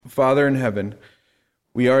Father in heaven,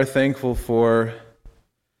 we are thankful for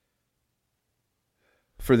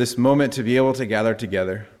this moment to be able to gather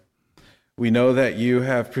together. We know that you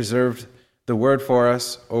have preserved the word for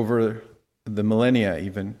us over the millennia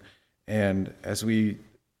even. And as we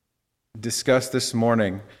discussed this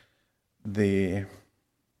morning, the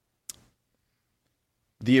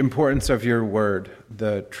importance of your word,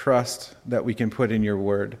 the trust that we can put in your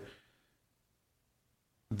word,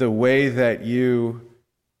 the way that you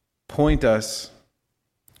point us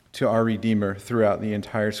to our Redeemer throughout the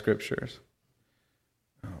entire Scriptures.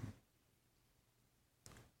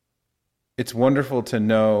 It's wonderful to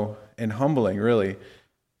know, and humbling really,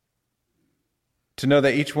 to know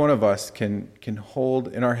that each one of us can hold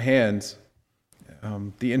in our hands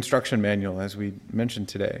the instruction manual, as we mentioned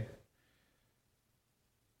today.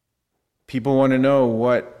 People want to know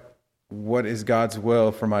what is God's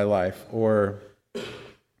will for my life, or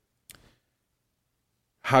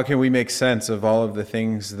how can we make sense of all of the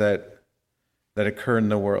things that occur in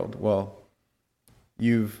the world? Well,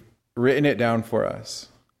 you've written it down for us,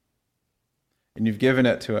 and you've given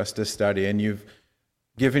it to us to study, and you've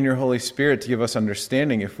given your Holy Spirit to give us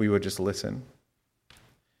understanding if we would just listen.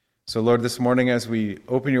 So, Lord, this morning as we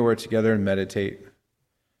open your word together and meditate,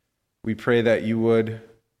 we pray that you would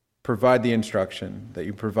provide the instruction, that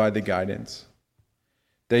you provide the guidance,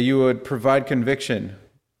 that you would provide conviction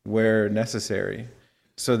where necessary,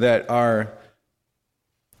 so that our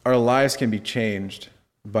lives can be changed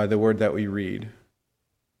by the word that we read,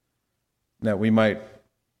 that we might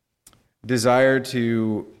desire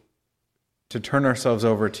to turn ourselves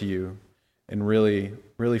over to you and really,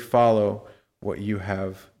 really follow what you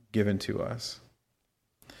have given to us.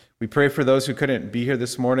 We pray for those who couldn't be here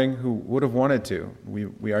this morning, who would have wanted to.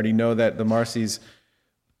 We already know that the Marcys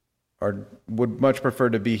would much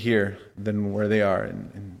prefer to be here than where they are,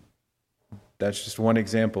 and that's just one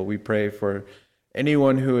example. We pray for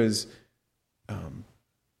anyone who is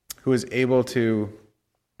able to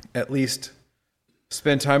at least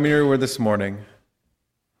spend time in your word this morning,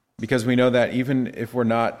 because we know that even if we're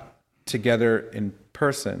not together in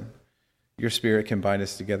person, your Spirit can bind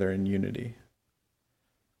us together in unity.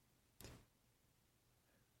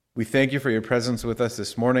 We thank you for your presence with us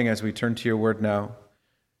this morning as we turn to your word now,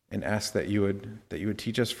 and ask that you would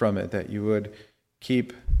teach us from it, that you would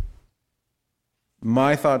keep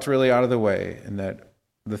my thoughts really out of the way, and that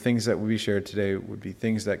the things that will be shared today would be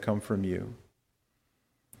things that come from you.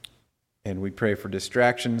 And we pray for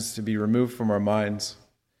distractions to be removed from our minds,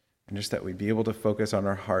 and just that we'd be able to focus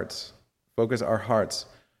our hearts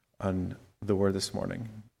on the word this morning.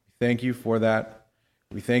 Thank you for that.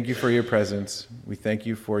 We thank you for your presence. We thank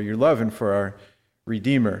you for your love and for our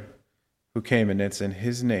Redeemer who came, and it's in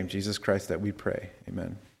his name, Jesus Christ, that we pray.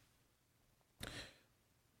 Amen.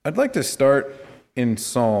 I'd like to start in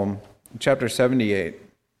Psalm chapter 78.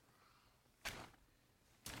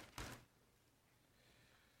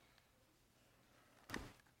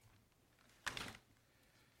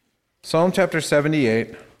 Psalm chapter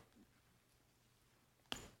 78.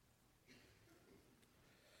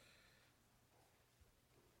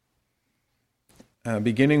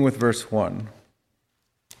 Beginning with verse 1.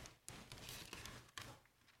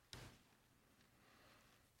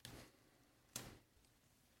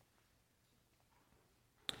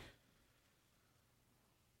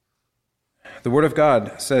 The word of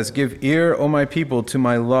God says, "Give ear, O my people, to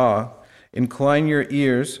my law. Incline your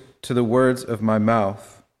ears to the words of my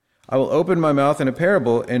mouth. I will open my mouth in a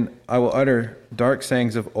parable, and I will utter dark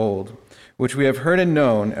sayings of old, which we have heard and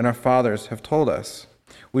known, and our fathers have told us.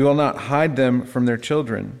 We will not hide them from their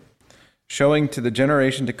children, showing to the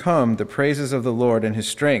generation to come the praises of the Lord and his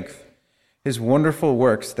strength, his wonderful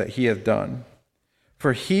works that he hath done.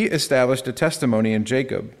 For he established a testimony in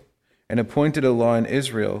Jacob, and appointed a law in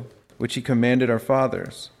Israel, which he commanded our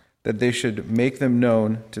fathers, that they should make them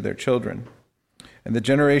known to their children. And the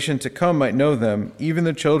generation to come might know them, even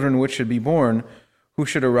the children which should be born, who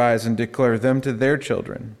should arise and declare them to their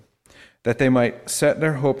children, that they might set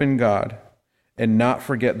their hope in God, and not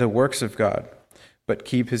forget the works of God, but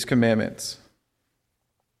keep his commandments."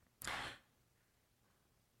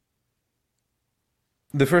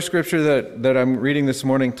 The first scripture that I'm reading this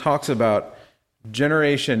morning talks about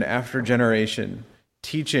generation after generation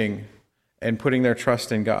teaching and putting their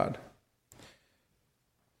trust in God.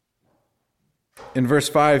 In verse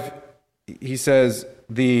 5, he says,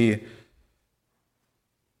 the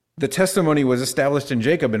testimony was established in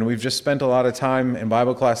Jacob, and we've just spent a lot of time in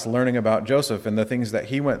Bible class learning about Joseph and the things that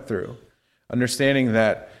he went through, understanding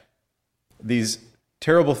that these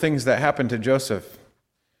terrible things that happened to Joseph,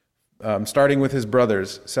 starting with his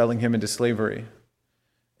brothers selling him into slavery,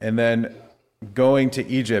 and then going to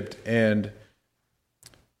Egypt and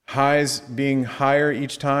highs being higher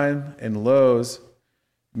each time and lows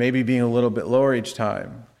maybe being a little bit lower each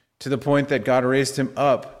time, to the point that God raised him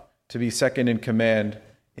up to be second in command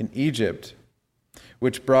in Egypt,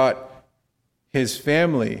 which brought his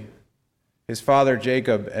family, his father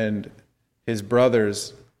Jacob and his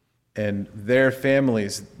brothers and their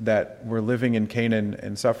families that were living in Canaan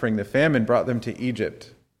and suffering the famine, brought them to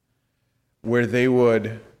Egypt, where they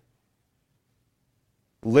would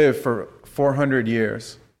live for 400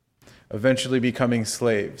 years, eventually becoming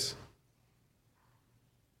slaves.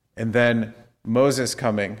 And then Moses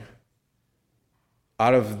coming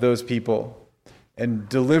out of those people and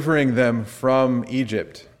delivering them from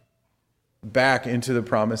Egypt back into the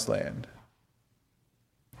promised land.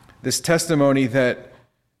 This testimony that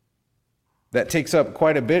takes up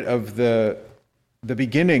quite a bit of the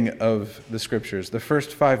beginning of the scriptures. The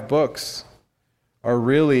first 5 books are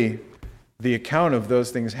really the account of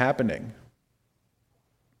those things happening.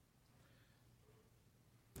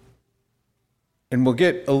 And we'll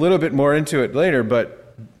get a little bit more into it later,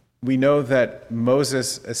 but we know that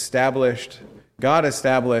God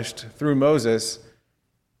established through Moses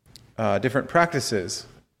different practices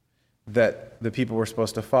that the people were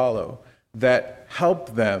supposed to follow that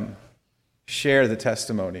help them share the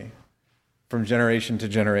testimony from generation to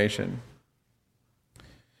generation.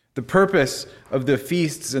 The purpose of the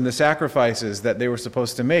feasts and the sacrifices that they were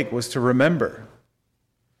supposed to make was to remember.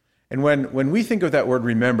 And when we think of that word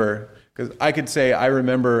remember, because I could say I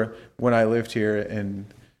remember when I lived here and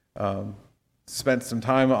spent some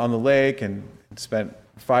time on the lake and spent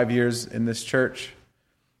 5 years in this church.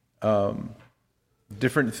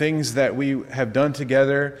 Different things that we have done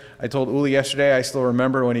together. I told Uli yesterday, I still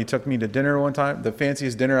remember when he took me to dinner one time, the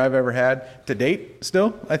fanciest dinner I've ever had to date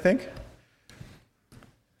still, I think.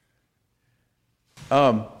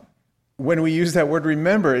 When we use that word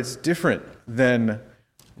remember, it's different than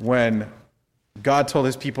when God told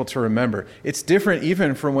his people to remember. It's different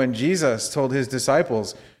even from when Jesus told his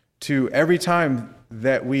disciples to, every time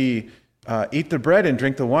that we eat the bread and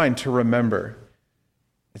drink the wine, to remember.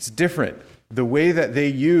 It's different. The way that they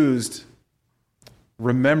used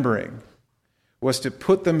remembering was to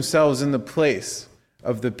put themselves in the place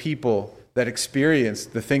of the people that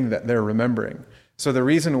experienced the thing that they're remembering. So the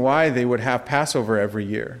reason why they would have Passover every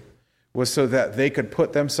year was so that they could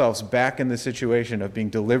put themselves back in the situation of being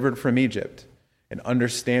delivered from Egypt and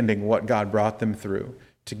understanding what God brought them through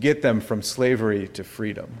to get them from slavery to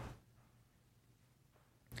freedom.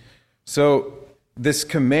 So this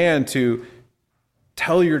command to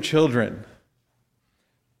tell your children,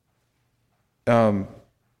 and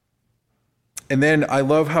then I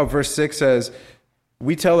love how verse 6 says,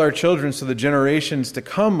 we tell our children so the generations to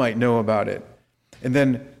come might know about it. And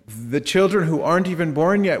then the children who aren't even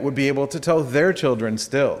born yet would be able to tell their children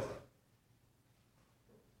still.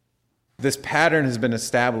 This pattern has been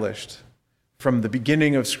established from the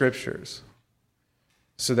beginning of scriptures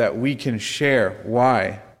so that we can share.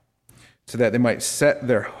 Why? So that they might set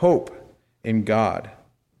their hope in God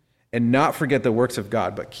and not forget the works of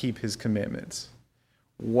God, but keep his commandments.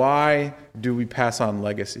 Why do we pass on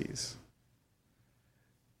legacies?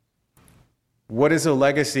 What is a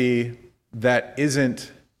legacy that isn't,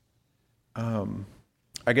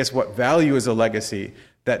 what value is a legacy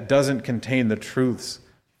that doesn't contain the truths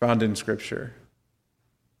found in Scripture?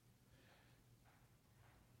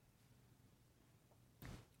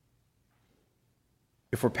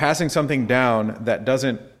 If we're passing something down that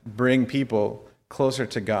doesn't bring people closer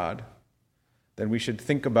to God, then we should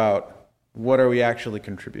think about what are we actually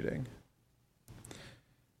contributing.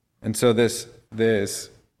 And so this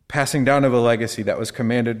passing down of a legacy that was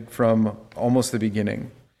commanded from almost the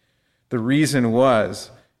beginning, the reason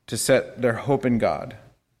was to set their hope in God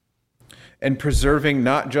and preserving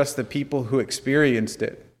not just the people who experienced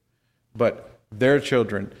it, but their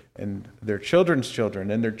children and their children's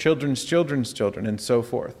children and their children's children's children and so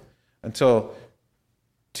forth until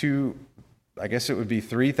it would be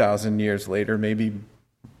 3,000 years later, maybe, you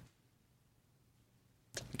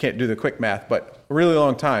can't do the quick math, but a really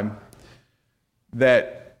long time,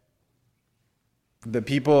 that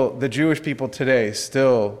the Jewish people today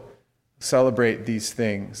still celebrate these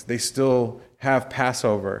things. They still have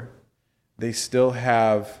Passover. They still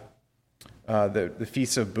have the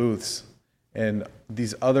Feasts of Booths and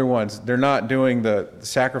these other ones. They're not doing the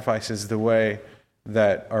sacrifices the way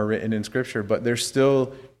that are written in Scripture, but they're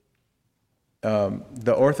still,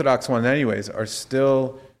 the Orthodox ones anyways, are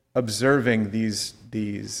still observing these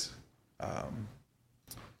I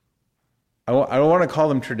don't want to call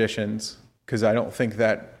them traditions because I don't think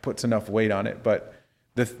that puts enough weight on it, but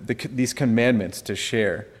these commandments to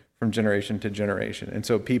share from generation to generation. And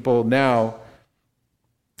so people now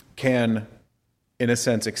can, in a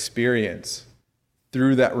sense, experience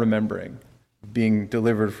through that remembering being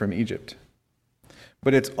delivered from Egypt.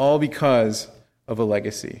 But it's all because of a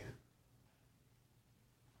legacy.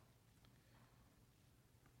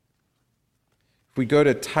 If we go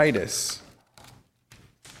to Titus,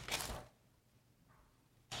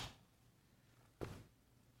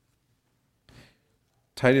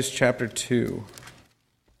 Titus chapter 2.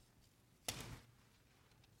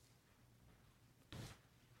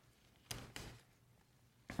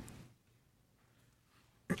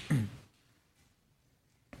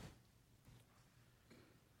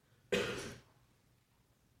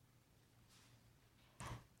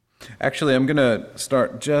 Actually, I'm going to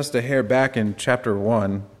start just a hair back in chapter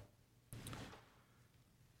 1.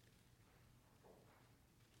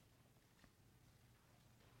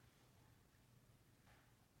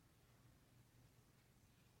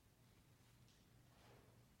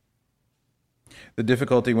 The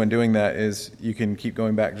difficulty when doing that is you can keep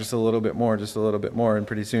going back just a little bit more, and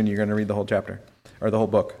pretty soon you're going to read the whole chapter, or the whole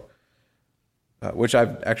book, which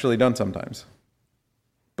I've actually done sometimes.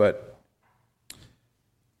 But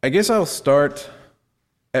I guess I'll start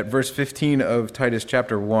at verse 15 of Titus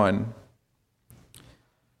chapter 1.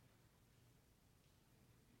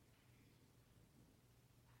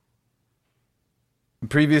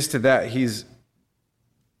 Previous to that, he's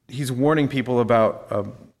warning people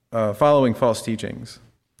about following false teachings.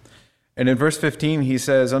 And in verse 15, he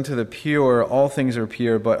says, "Unto the pure all things are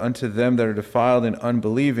pure, but unto them that are defiled and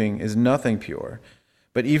unbelieving is nothing pure.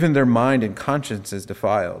 But even their mind and conscience is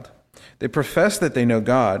defiled. They profess that they know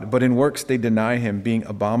God, but in works they deny him, being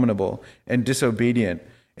abominable and disobedient,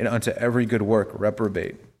 and unto every good work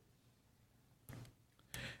reprobate."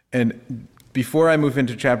 And before I move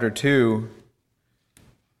into chapter 2,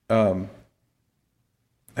 I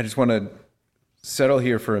just want to settle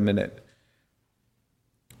here for a minute.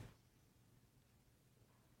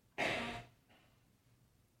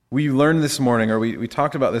 We learned this morning, or we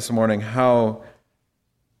talked about this morning, how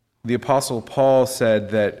the Apostle Paul said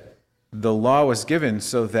that the law was given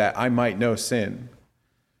so that I might know sin.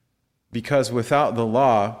 Because without the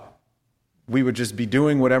law, we would just be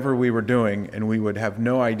doing whatever we were doing, and we would have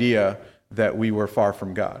no idea that we were far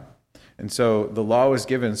from God. And so the law was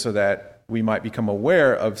given so that we might become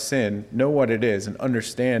aware of sin, know what it is, and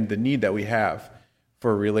understand the need that we have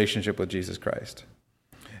for a relationship with Jesus Christ.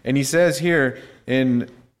 And he says here in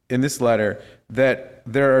this letter that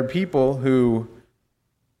there are people who,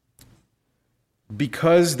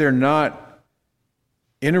 because they're not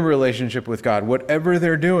in a relationship with God, whatever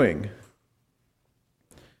they're doing,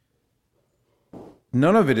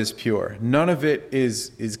 none of it is pure. None of it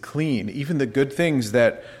is clean. Even the good things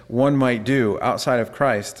that one might do outside of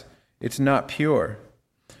Christ, it's not pure.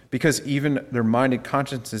 Because even their mind and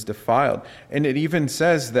conscience is defiled. And it even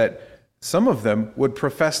says that some of them would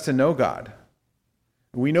profess to know God.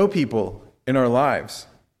 We know people in our lives,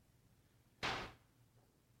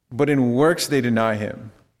 but in works they deny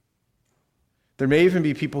him. There may even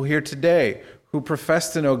be people here today who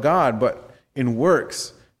profess to know God, but in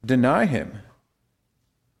works deny him.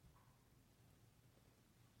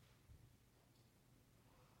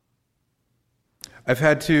 I've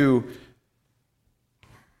had to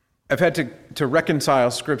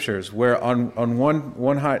reconcile scriptures where on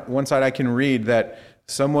one side I can read that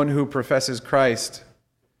someone who professes Christ,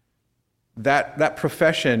 that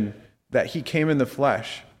profession that he came in the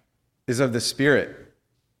flesh is of the Spirit.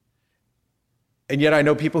 And yet I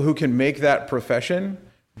know people who can make that profession,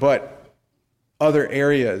 but other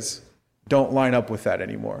areas don't line up with that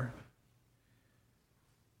anymore.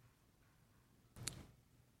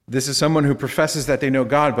 This is someone who professes that they know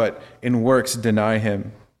God, but in works deny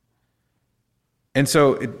him. And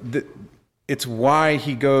so it's why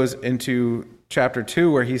he goes into chapter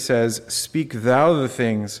 2 where he says, "Speak thou the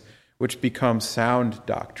things which become sound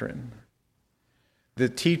doctrine." The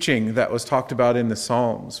teaching that was talked about in the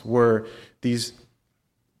Psalms were these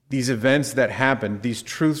events that happened, these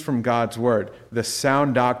truths from God's word, the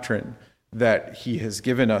sound doctrine that he has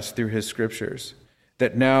given us through his scriptures,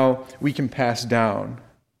 that now we can pass down.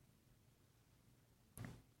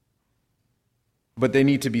 But they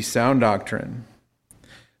need to be sound doctrine.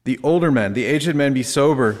 The older men, the aged men, be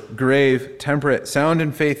sober, grave, temperate, sound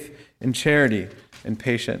in faith and charity and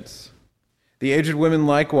patience. The aged women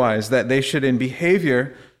likewise, that they be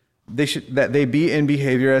in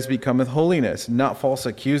behavior as becometh holiness, not false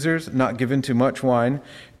accusers, not given to much wine,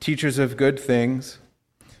 teachers of good things,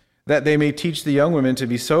 that they may teach the young women to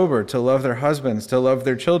be sober, to love their husbands, to love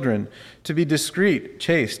their children, to be discreet,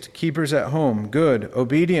 chaste, keepers at home, good,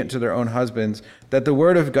 obedient to their own husbands, that the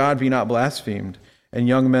word of God be not blasphemed. And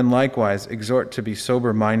young men likewise exhort to be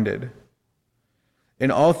sober-minded. In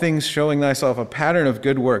all things showing thyself a pattern of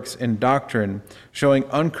good works, in doctrine, showing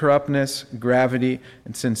uncorruptness, gravity,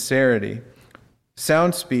 and sincerity,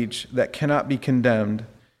 sound speech that cannot be condemned,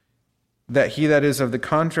 that he that is of the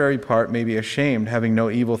contrary part may be ashamed, having no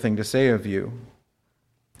evil thing to say of you.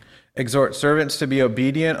 Exhort servants to be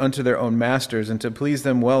obedient unto their own masters, and to please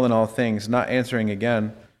them well in all things, not answering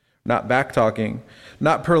again, not backtalking,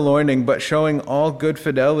 not purloining, but showing all good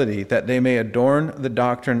fidelity, that they may adorn the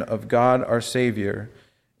doctrine of God our Savior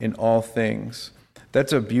in all things.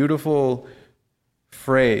 That's a beautiful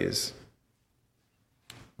phrase,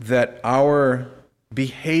 that our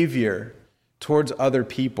behavior towards other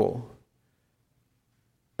people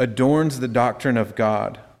adorns the doctrine of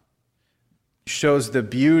God, shows the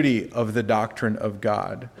beauty of the doctrine of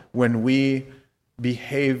God when we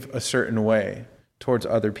behave a certain way towards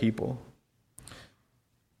other people.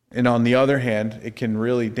 And on the other hand, it can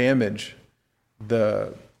really damage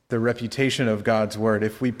the reputation of God's word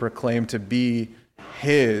if we proclaim to be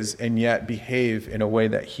his and yet behave in a way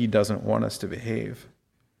that he doesn't want us to behave.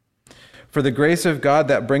 For the grace of God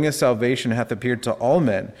that bringeth salvation hath appeared to all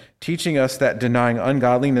men, teaching us that denying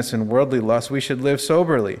ungodliness and worldly lust, we should live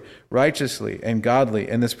soberly, righteously, and godly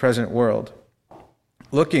in this present world,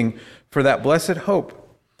 looking for that blessed hope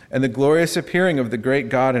and the glorious appearing of the great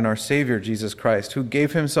God and our Savior, Jesus Christ, who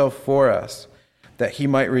gave himself for us, that he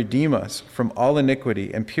might redeem us from all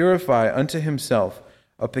iniquity and purify unto himself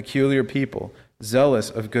a peculiar people, zealous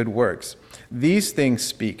of good works. These things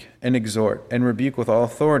speak and exhort and rebuke with all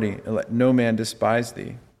authority, and let no man despise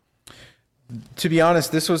thee. To be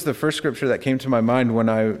honest, this was the first scripture that came to my mind when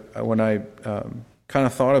I kind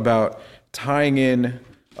of thought about tying in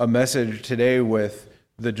a message today with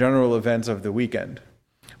the general events of the weekend.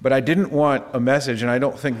 But I didn't want a message, and I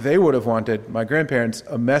don't think they would have wanted, my grandparents,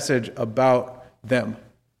 a message about them.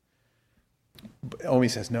 Omi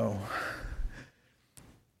says no.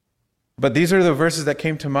 But these are the verses that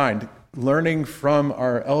came to mind. Learning from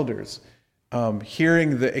our elders,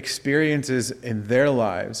 hearing the experiences in their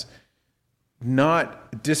lives,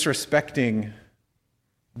 not disrespecting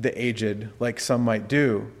the aged like some might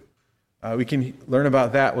do. We can learn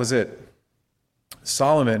about that. Was it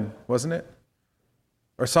Solomon, wasn't it?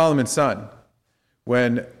 Or Solomon's son,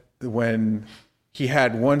 when he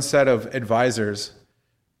had one set of advisors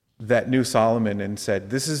that knew Solomon and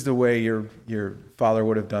said, this is the way your father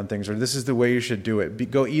would have done things, or this is the way you should do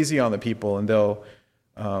it. Go easy on the people, and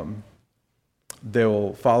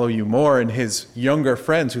they'll follow you more. And his younger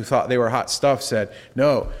friends who thought they were hot stuff said,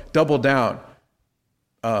 no, double down.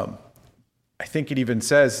 I think it even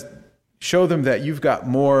says, show them that you've got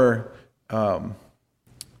more,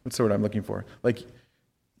 what's the word I'm looking for? Like,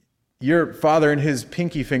 your father and his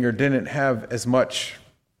pinky finger didn't have as much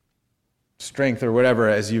strength or whatever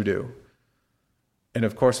as you do. And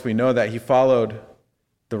of course, we know that he followed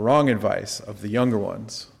the wrong advice of the younger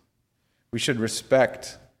ones. We should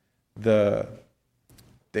respect the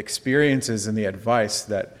experiences and the advice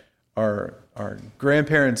that our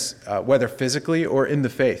grandparents, whether physically or in the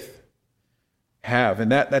faith, have.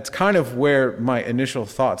 And that's kind of where my initial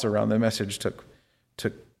thoughts around the message took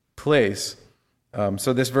place.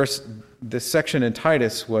 So this section in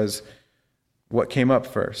Titus was what came up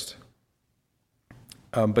first.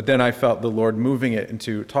 But then I felt the Lord moving it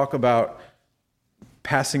into talk about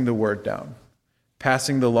passing the word down,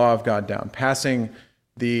 passing the law of God down, passing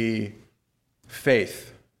the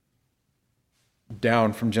faith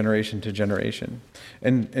down from generation to generation.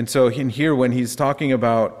 And so in here, when he's talking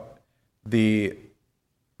about the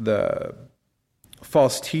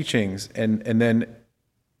false teachings and then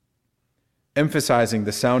emphasizing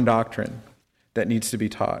the sound doctrine that needs to be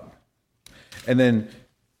taught, and then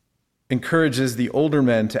encourages the older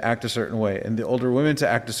men to act a certain way and the older women to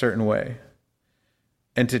act a certain way,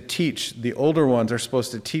 and to teach. The older ones are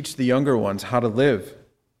supposed to teach the younger ones how to live.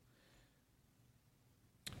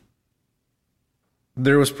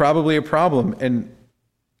 There was probably a problem, and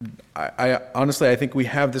I honestly, I think we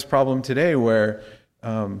have this problem today where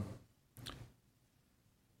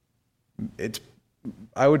it's,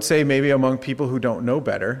 I would say maybe among people who don't know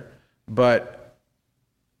better, but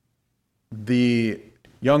the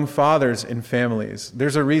young fathers in families,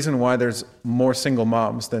 there's a reason why there's more single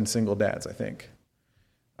moms than single dads, I think.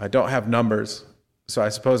 I don't have numbers, so I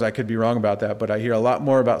suppose I could be wrong about that, but I hear a lot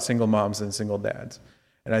more about single moms than single dads.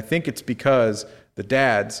 And I think it's because the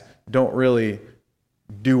dads don't really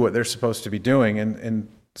do what they're supposed to be doing, and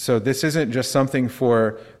so this isn't just something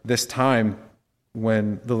for this time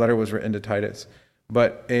when the letter was written to Titus,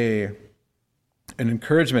 but an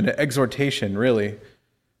encouragement, an exhortation, really,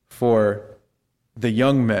 for the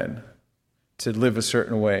young men to live a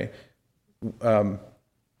certain way.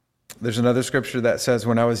 There's another scripture that says,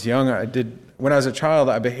 when I was a child,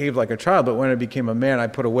 I behaved like a child, but when I became a man, I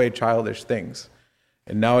put away childish things.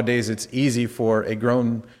 And nowadays it's easy for a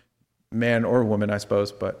grown man or woman, I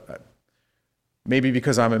suppose, but maybe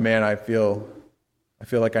because I'm a man, I feel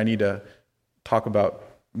like I need to talk about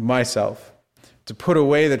myself, to put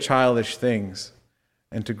away the childish things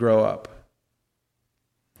and to grow up.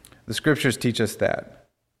 The scriptures teach us that.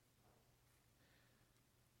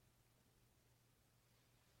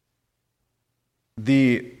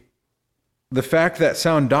 The fact that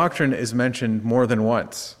sound doctrine is mentioned more than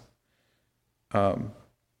once,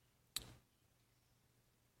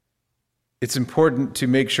 it's important to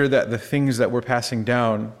make sure that the things that we're passing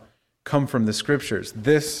down come from the scriptures.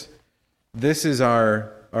 This is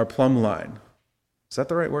our plumb line. Is that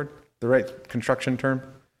the right word? The right construction term?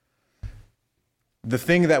 The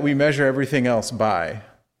thing that we measure everything else by.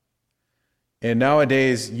 And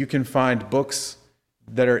nowadays, you can find books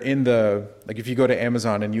that are like if you go to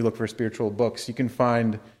Amazon and you look for spiritual books, you can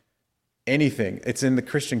find anything. It's in the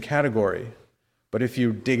Christian category. But if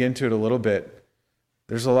you dig into it a little bit,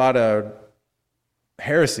 there's a lot of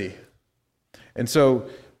heresy. And so,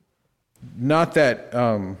 not that,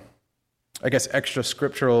 I guess, extra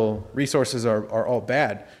scriptural resources are all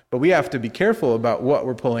bad, but we have to be careful about what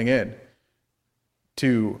we're pulling in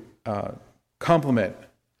to complement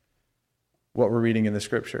what we're reading in the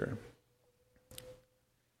scripture.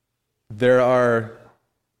 There are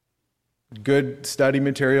good study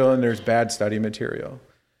material and there's bad study material.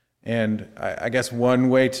 And I guess one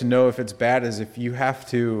way to know if it's bad is if you have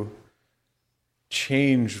to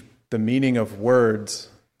change the meaning of words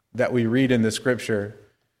that we read in the scripture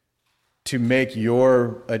to make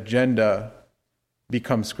your agenda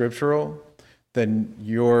become scriptural, then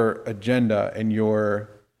your agenda and your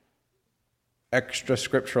extra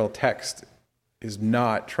scriptural text is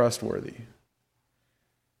not trustworthy.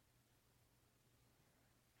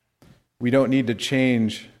 We don't need to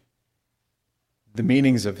change the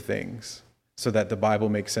meanings of things so that the Bible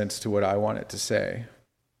makes sense to what I want it to say.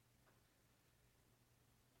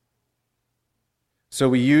 So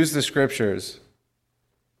we use the scriptures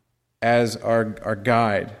as our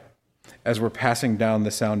guide, as we're passing down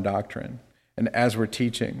the sound doctrine, and as we're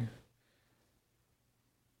teaching.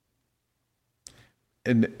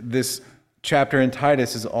 And this chapter in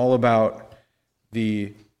Titus is all about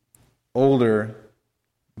the older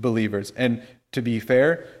believers. And to be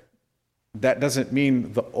fair, that doesn't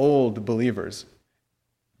mean the old believers.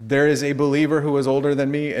 There is a believer who is older than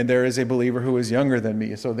me, and there is a believer who is younger than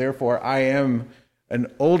me. So therefore, I am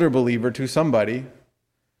an older believer to somebody,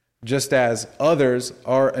 just as others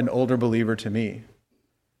are an older believer to me.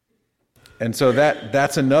 And so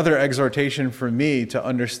that's another exhortation for me to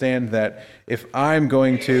understand that if I'm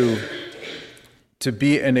going to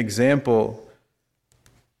be an example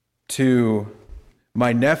to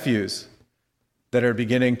my nephews that are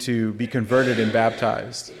beginning to be converted and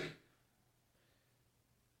baptized,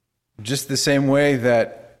 just the same way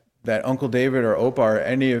that Uncle David or Opa or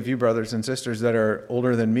any of you brothers and sisters that are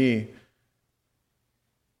older than me,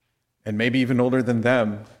 and maybe even older than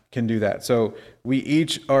them, can do that. So we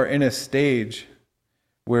each are in a stage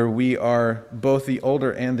where we are both the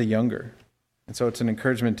older and the younger. And so it's an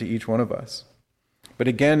encouragement to each one of us. But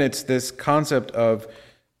again, it's this concept of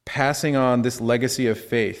passing on this legacy of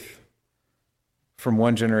faith from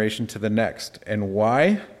one generation to the next. And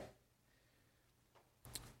why?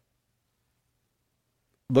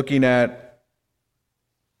 Looking at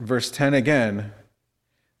verse 10 again,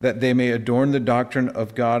 that they may adorn the doctrine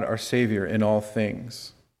of God our Savior in all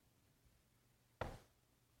things.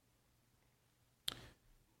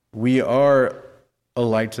 We are a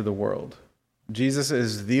light to the world. Jesus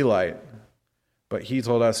is the light, but he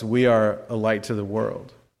told us we are a light to the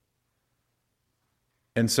world.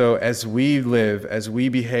 And so as we live, as we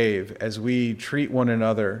behave, as we treat one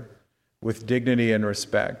another with dignity and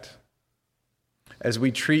respect, as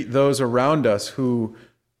we treat those around us who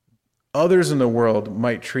others in the world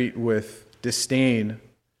might treat with disdain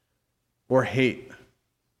or hate,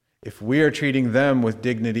 if we are treating them with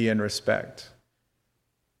dignity and respect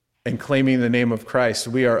and claiming the name of Christ,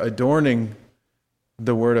 we are adorning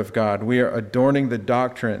the Word of God. We are adorning the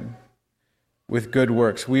doctrine with good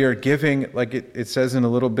works. We are giving, like it says in a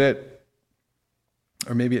little bit,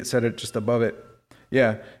 or maybe it said it just above it.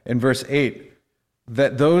 Yeah, in verse 8,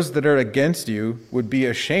 that those that are against you would be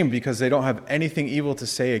ashamed because they don't have anything evil to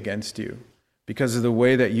say against you, because of the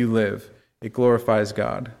way that you live. It glorifies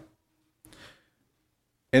God.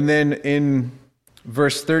 And then in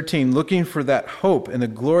verse 13, looking for that hope and the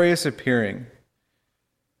glorious appearing,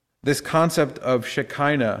 this concept of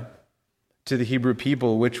Shekinah to the Hebrew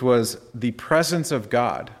people, which was the presence of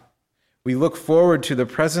God. We look forward to the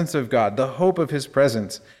presence of God, the hope of his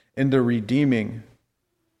presence in the redeeming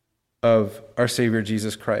of our Savior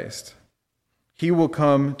Jesus Christ. He will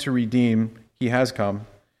come to redeem. He has come.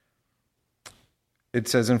 It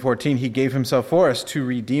says in 14, he gave himself for us to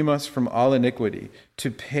redeem us from all iniquity, to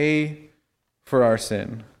pay for our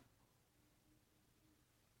sin,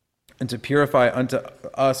 and to purify unto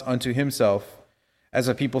us unto himself as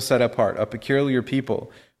a people set apart, a peculiar people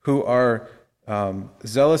who are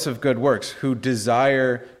zealous of good works, who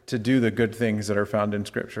desire to do the good things that are found in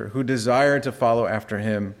Scripture, who desire to follow after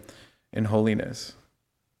him in holiness.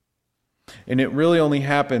 And it really only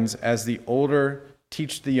happens as the older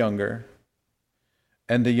teach the younger,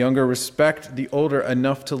 and the younger respect the older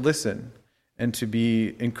enough to listen and to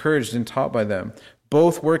be encouraged and taught by them,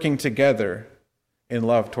 both working together in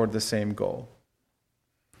love toward the same goal.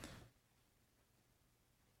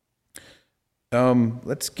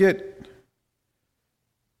 Let's get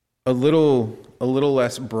a little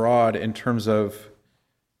less broad in terms of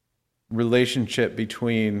relationship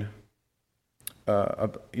between a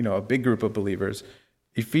big group of believers.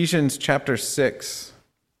 Ephesians chapter 6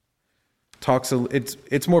 talks.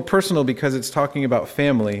 It's more personal because it's talking about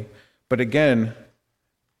family. But again,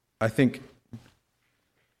 I think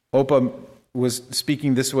Opa was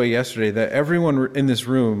speaking this way yesterday, that everyone in this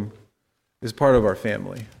room is part of our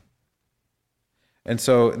family. And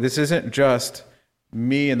so this isn't just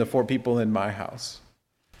me and the 4 people in my house.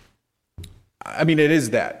 I mean, it is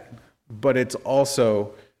that, but it's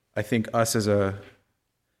also, I think, us as a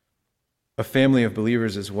family of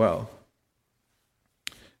believers as well.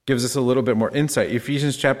 Gives us a little bit more insight.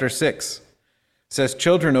 Ephesians chapter 6 says,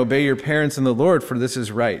 "Children, obey your parents in the Lord, for this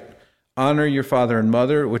is right. Honor your father and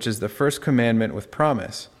mother, which is the first commandment with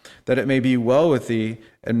promise, that it may be well with thee,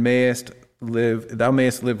 and thou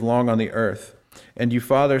mayest live long on the earth. And you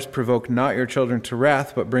fathers, provoke not your children to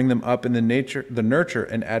wrath, but bring them up in the nurture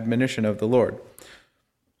and admonition of the Lord.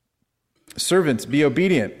 Servants, be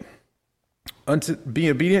obedient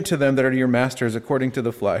to them that are your masters according to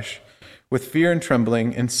the flesh, with fear and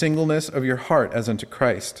trembling, and singleness of your heart as unto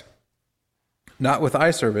Christ, not with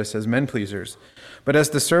eye service as men pleasers, but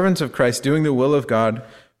as the servants of Christ, doing the will of God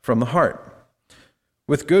from the heart,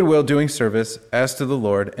 with good will doing service as to the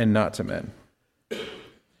Lord and not to men,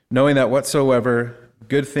 knowing that whatsoever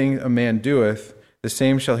good thing a man doeth, the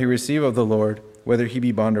same shall he receive of the Lord, whether he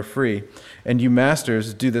be bond or free. And you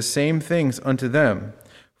masters, do the same things unto them,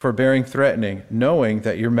 forbearing threatening, knowing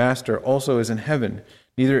that your master also is in heaven,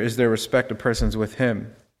 neither is there respect of persons with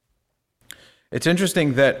him." It's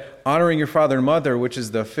interesting that honoring your father and mother, which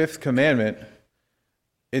is the 5th commandment,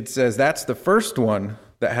 it says that's the first one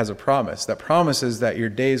that has a promise. That promises that your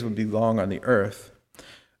days would be long on the earth.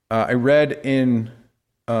 I read in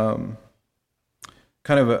kind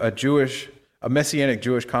of a messianic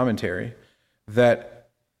Jewish commentary that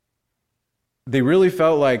they really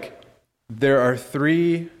felt like there are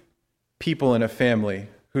 3 people in a family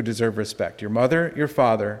who deserve respect: your mother, your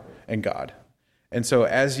father, and God. And so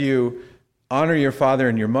as you honor your father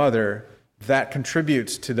and your mother, that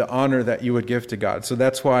contributes to the honor that you would give to God. So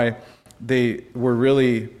that's why this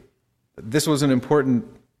was an important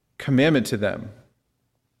commandment to them.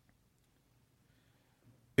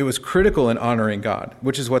 It was critical in honoring God,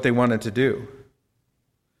 which is what they wanted to do.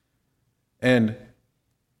 And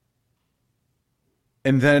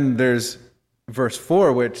then there's verse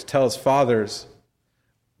 4, which tells fathers,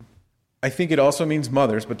 I think it also means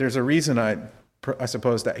mothers, but there's a reason I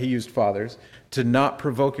suppose that he used fathers, to not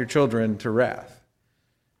provoke your children to wrath,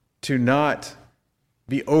 to not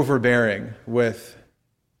be overbearing with,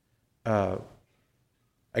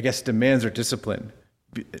 demands or discipline.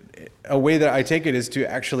 A way that I take it is to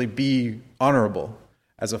actually be honorable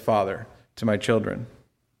as a father to my children.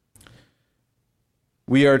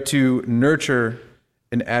 We are to nurture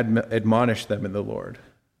and admonish them in the Lord.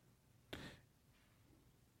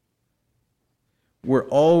 We're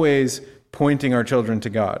always pointing our children to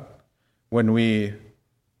God when we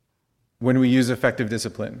use effective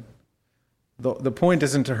discipline. The point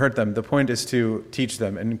isn't to hurt them. The point is to teach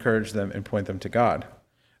them and encourage them and point them to God.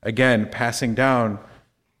 Again, passing down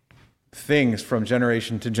things from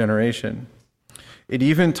generation to generation. It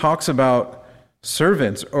even talks about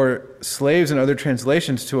servants or slaves in other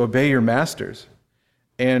translations to obey your masters.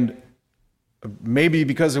 And maybe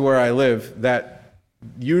because of where I live, that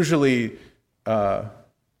usually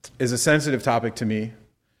is a sensitive topic to me.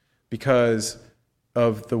 because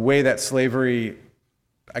of the way that slavery,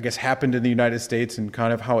 I guess, happened in the United States and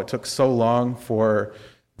kind of how it took so long for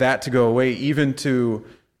that to go away, even to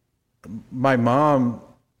my mom,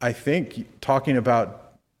 I think, talking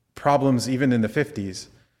about problems even in the 50s.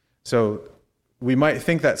 So we might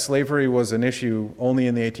think that slavery was an issue only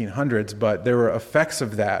in the 1800s, but there were effects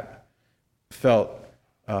of that felt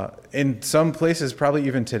in some places, probably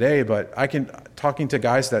even today. But talking to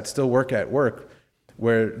guys that still work at work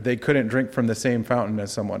where they couldn't drink from the same fountain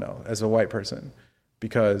as someone else, as a white person,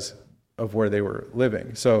 because of where they were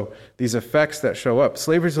living. So these effects that show up,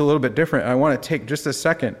 slavery is a little bit different. I want to take just a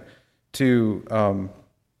second to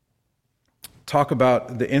talk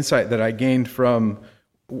about the insight that I gained from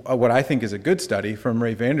what I think is a good study from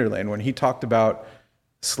Ray Vander Laan when he talked about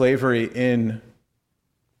slavery in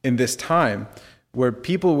this time where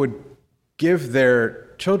people would give their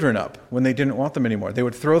children up when they didn't want them anymore. They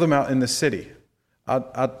would throw them out in the city,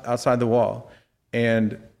 outside the wall,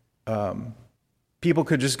 and people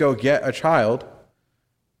could just go get a child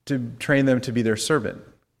to train them to be their servant.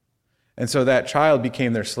 And so that child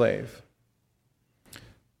became their slave.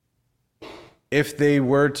 If they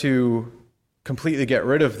were to completely get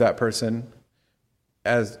rid of that person,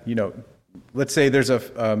 as you know, let's say there's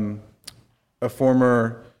a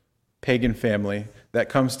former pagan family that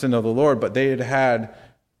comes to know the Lord, but they had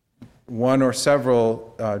one or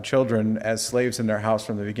several children as slaves in their house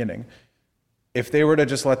from the beginning. If they were to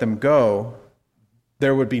just let them go,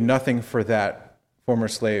 there would be nothing for that former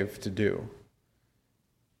slave to do.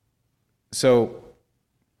 So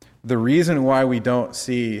the reason why we don't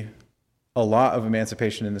see a lot of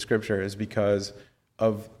emancipation in the scripture is because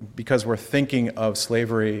we're thinking of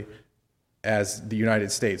slavery as the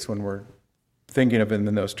United States when we're thinking of it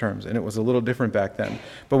in those terms. And it was a little different back then.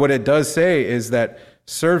 But what it does say is that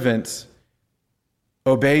servants,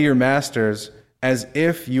 obey your masters as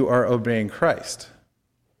if you are obeying Christ.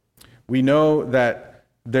 We know that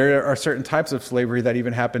there are certain types of slavery that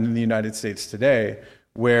even happen in the United States today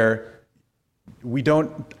where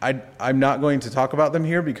I'm not going to talk about them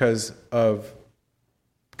here because of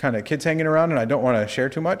kind of kids hanging around and I don't want to share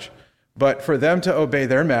too much. But for them to obey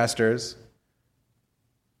their masters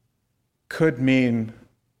could mean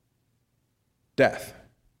death,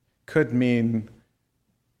 could mean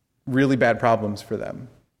really bad problems for them.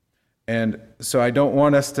 And so I don't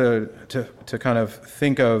want us to kind of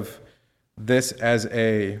think of this as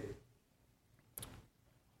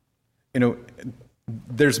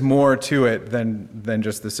there's more to it than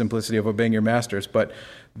just the simplicity of obeying your masters, but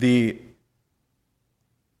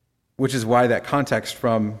which is why that context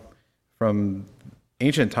from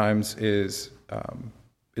ancient times is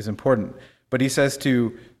important. But he says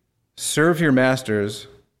to serve your masters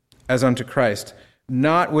as unto Christ,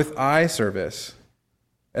 not with eye service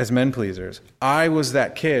as men pleasers. I was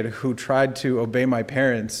that kid who tried to obey my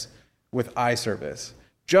parents with eye service,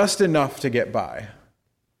 just enough to get by.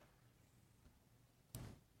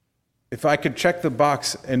 If I could check the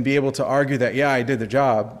box and be able to argue that, yeah, I did the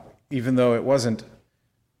job, even though it wasn't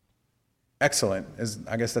excellent,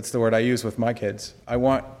 I guess that's the word I use with my kids. I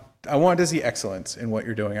want to see excellence in what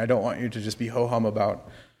you're doing. I don't want you to just be ho-hum about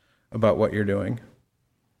what you're doing.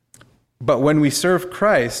 But when we serve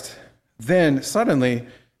Christ, then suddenly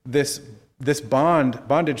this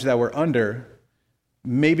bondage that we're under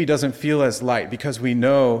maybe doesn't feel as light, because we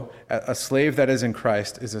know a slave that is in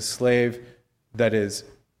Christ is a slave that is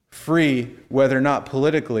free, whether not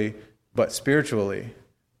politically, but spiritually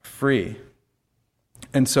free.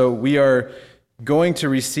 And so we are going to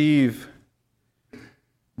receive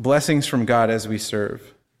blessings from God as we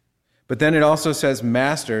serve. But then it also says,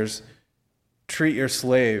 masters, treat your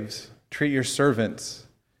slaves, treat your servants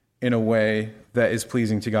in a way that is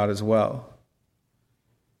pleasing to God as well.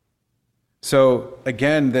 So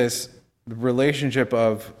again, this relationship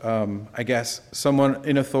of, someone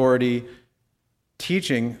in authority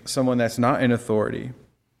teaching someone that's not in authority.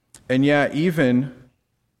 And yet, even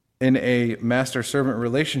in a master-servant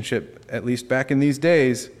relationship, at least back in these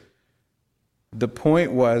days, the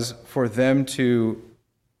point was for them to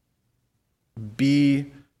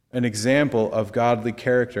be an example of godly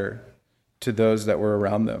character to those that were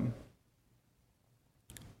around them.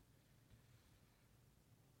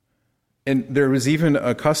 And there was even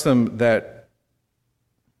a custom that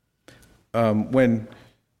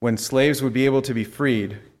when slaves would be able to be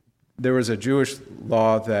freed, there was a Jewish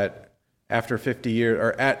law that after 50 years,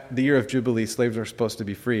 or at the year of Jubilee, slaves were supposed to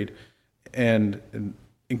be freed, and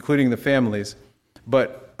including the families.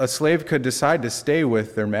 But a slave could decide to stay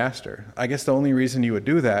with their master. I guess the only reason you would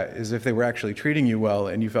do that is if they were actually treating you well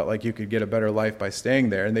and you felt like you could get a better life by staying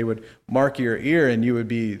there, and they would mark your ear and you would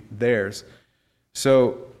be theirs.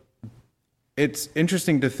 So it's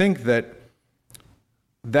interesting to think that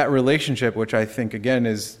that relationship, which I think, again,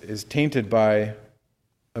 is tainted by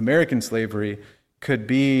American slavery, could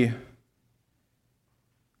be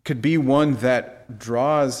one that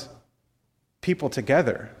draws people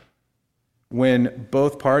together when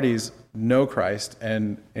both parties know Christ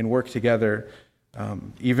and work together,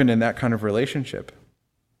 even in that kind of relationship.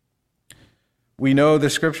 We know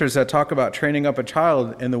the scriptures that talk about training up a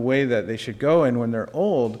child in the way that they should go, and when they're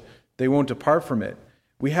old, they won't depart from it.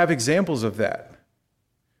 We have examples of that.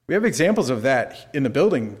 We have examples of that in the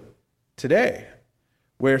building today,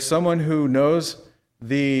 where someone who knows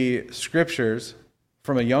the scriptures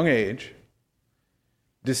from a young age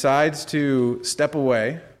decides to step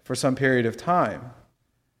away for some period of time,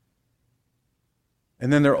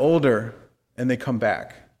 and then they're older and they come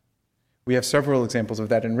back. We have several examples of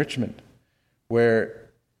that in Richmond, where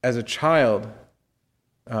as a child,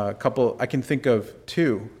 I can think of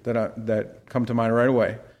two that come to mind right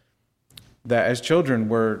away, that as children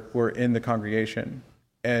were in the congregation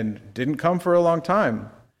and didn't come for a long time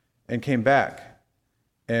and came back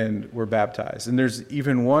and were baptized. And there's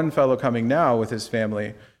even one fellow coming now with his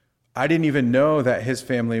family. I didn't even know that his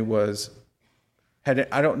family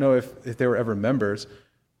I don't know if they were ever members,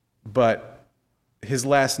 but his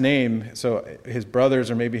last name, so his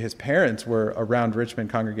brothers or maybe his parents were around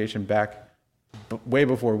Richmond congregation back way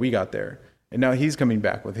before we got there. And now he's coming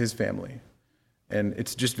back with his family. And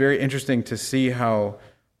it's just very interesting to see how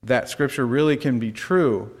that scripture really can be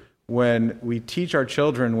true when we teach our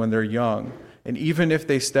children when they're young. And even if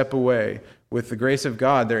they step away, with the grace of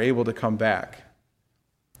God, they're able to come back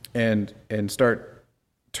and start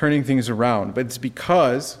turning things around. But it's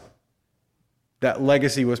because that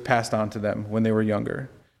legacy was passed on to them when they were younger.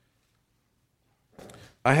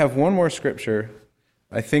 I have one more scripture.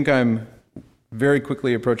 I think I'm very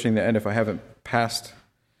quickly approaching the end if I haven't passed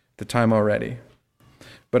the time already.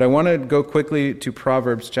 But I want to go quickly to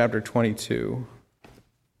Proverbs chapter 22.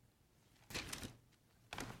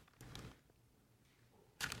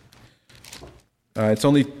 It's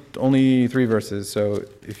only 3 verses, so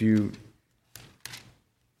if you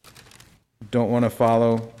don't want to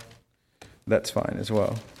follow, that's fine as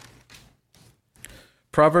well.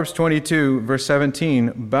 Proverbs 22, verse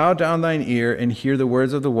 17, "Bow down thine ear and hear the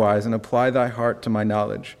words of the wise, and apply thy heart to my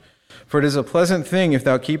knowledge. For it is a pleasant thing if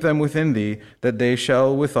thou keep them within thee, that they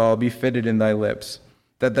shall withal be fitted in thy lips.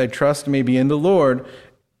 That thy trust may be in the Lord,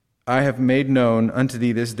 I have made known unto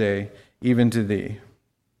thee this day, even to thee."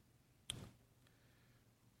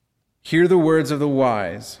 Hear the words of the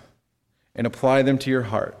wise and apply them to your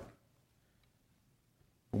heart.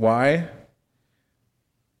 Why?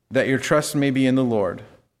 That your trust may be in the Lord.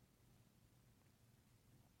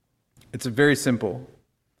 It's very simple.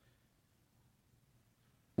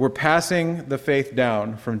 We're passing the faith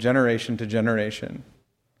down from generation to generation.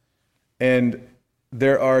 And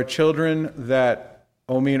there are children that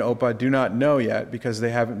Omi and Opa do not know yet because they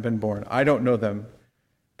haven't been born. I don't know them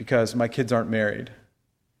because my kids aren't married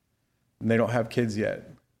and they don't have kids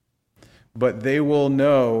yet. But they will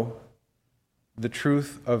know the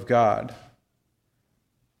truth of God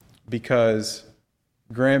because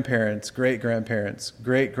grandparents, great-grandparents,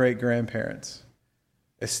 great-great-grandparents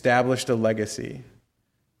established a legacy,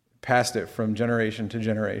 passed it from generation to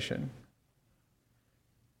generation.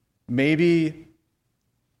 Maybe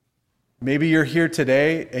you're here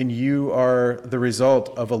today and you are the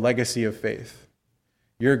result of a legacy of faith.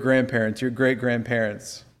 Your grandparents, your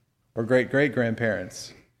great-grandparents, or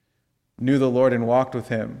great-great-grandparents knew the Lord and walked with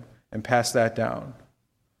him and passed that down.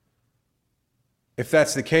 If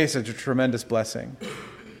that's the case, it's a tremendous blessing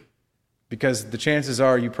because the chances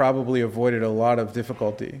are you probably avoided a lot of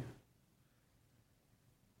difficulty.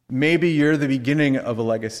 Maybe you're the beginning of a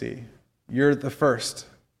legacy. You're the first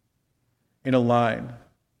in a line.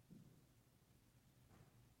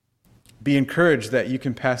 Be encouraged that you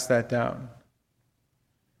can pass that down.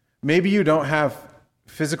 Maybe you don't have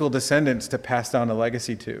physical descendants to pass down a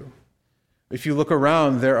legacy to. If you look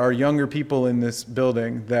around, there are younger people in this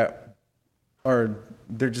building that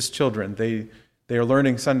they're just children. They are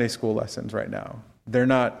learning Sunday school lessons right now. They're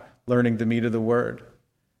not learning the meat of the word.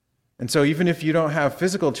 And so even if you don't have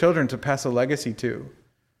physical children to pass a legacy to,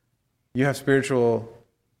 you have spiritual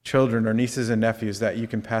children or nieces and nephews that you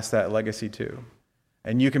can pass that legacy to.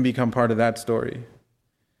 And you can become part of that story.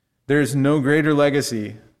 There is no greater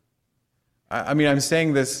legacy. I mean, I'm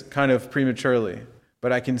saying this kind of prematurely,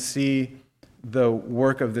 but I can see the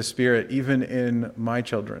work of the Spirit even in my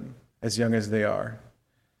children, as young as they are.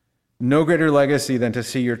 No greater legacy than to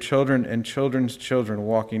see your children and children's children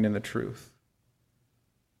walking in the truth.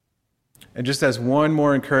 And just as one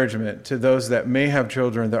more encouragement to those that may have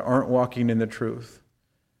children that aren't walking in the truth,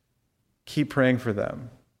 keep praying for them,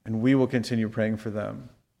 and we will continue praying for them.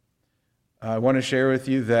 I want to share with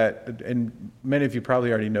you that, and many of you probably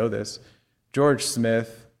already know this, George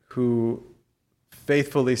Smith, who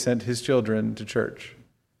faithfully sent his children to church.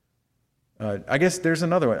 I guess there's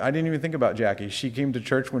another one. I didn't even think about Jackie. She came to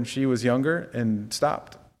church when she was younger and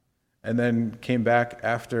stopped, and then came back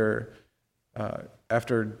after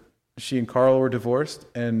she and Carl were divorced,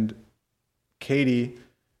 and Katie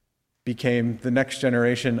became the next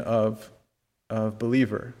generation of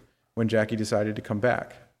believer when Jackie decided to come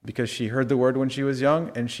back, because she heard the word when she was young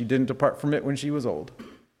and she didn't depart from it when she was old.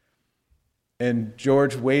 And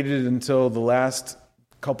George waited until the last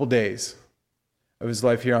couple days of his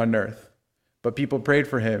life here on earth. But people prayed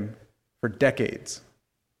for him for decades.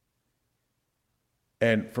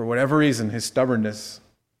 And for whatever reason, his stubbornness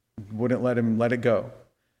wouldn't let him let it go.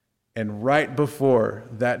 And right before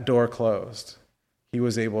that door closed, he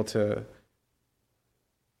was able to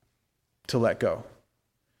let go,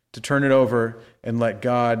 to turn it over and let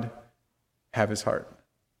God have his heart.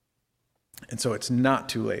 And so it's not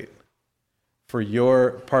too late for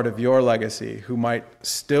your part of your legacy who might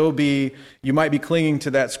still be, you might be clinging to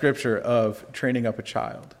that scripture of training up a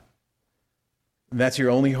child. And that's your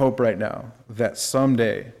only hope right now, that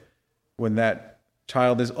someday when that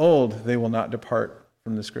child is old, they will not depart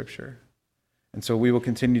from the scripture. And so we will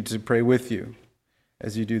continue to pray with you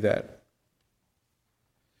as you do that.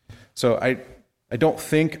 So I don't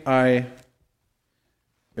think I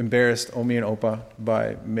embarrassed Omi and Opa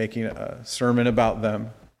by making a sermon about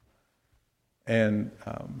them. And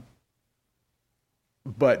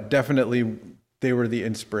but definitely they were the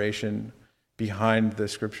inspiration behind the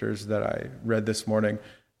scriptures that I read this morning,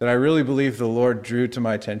 that I really believe the Lord drew to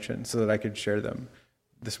my attention so that I could share them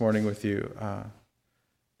this morning with you.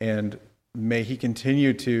 And may he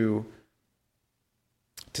continue to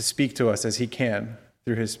speak to us as he can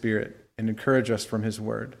through his Spirit and encourage us from his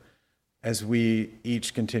word as we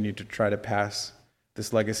each continue to try to pass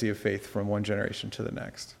this legacy of faith from one generation to the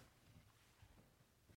next.